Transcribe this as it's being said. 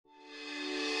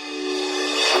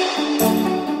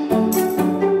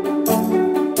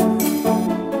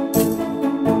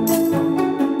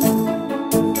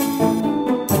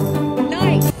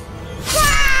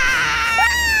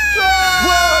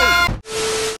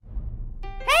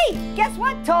Hey, guess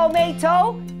what,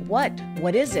 Tomato? What?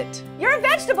 What is it? You're a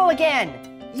vegetable again.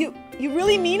 You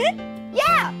really mean it?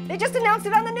 Yeah, they just announced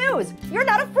it on the news. You're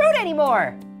not a fruit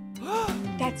anymore.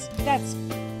 That's,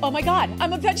 oh my God,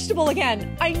 I'm a vegetable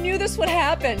again. I knew this would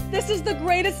happen. This is the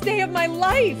greatest day of my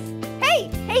life.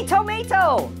 Hey,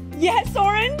 Tomato. Yes,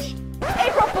 Orange?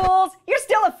 April Fools, you're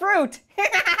still a fruit.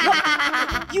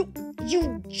 You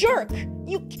jerk.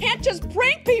 You can't just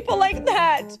prank people like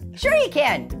that. Sure you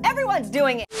can. Everyone's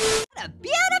doing it. What a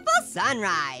beautiful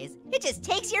sunrise. It just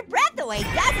takes your breath away,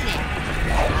 doesn't it?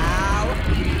 Oh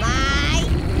my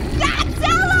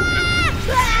Godzilla!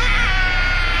 Ah!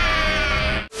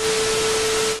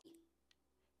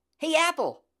 Hey,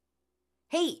 Apple.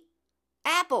 Hey,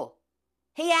 Apple.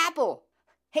 Hey, Apple.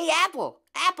 Hey, Apple.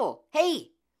 Apple. Hey.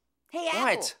 Hey,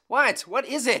 Apple. What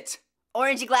is it?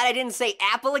 Orange, you glad I didn't say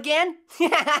apple again?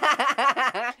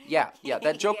 Yeah,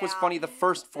 that joke was funny the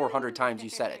first 400 times you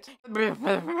said it.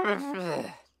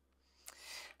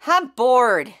 I'm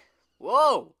bored.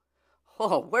 Whoa,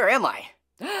 where am I?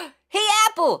 Hey,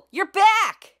 Apple, you're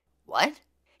back. What?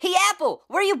 Hey, Apple,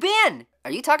 where you been?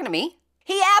 Are you talking to me?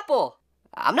 Hey, Apple.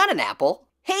 I'm not an apple.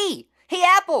 Hey,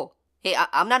 Apple. Hey,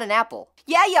 I'm not an apple.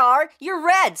 Yeah, you are. You're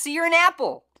red, so you're an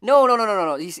apple. No.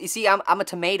 You see, I'm a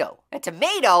tomato. A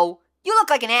tomato? You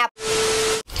look like an apple.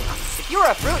 If you were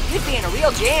a fruit, you'd be in a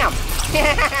real jam.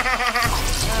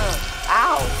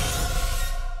 Ow.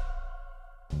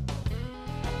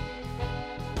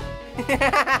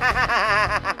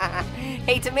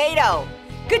 Hey, Tomato.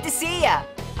 Good to see ya.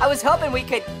 I was hoping we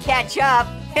could catch up.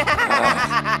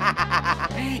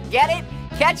 Get it?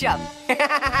 Catch up.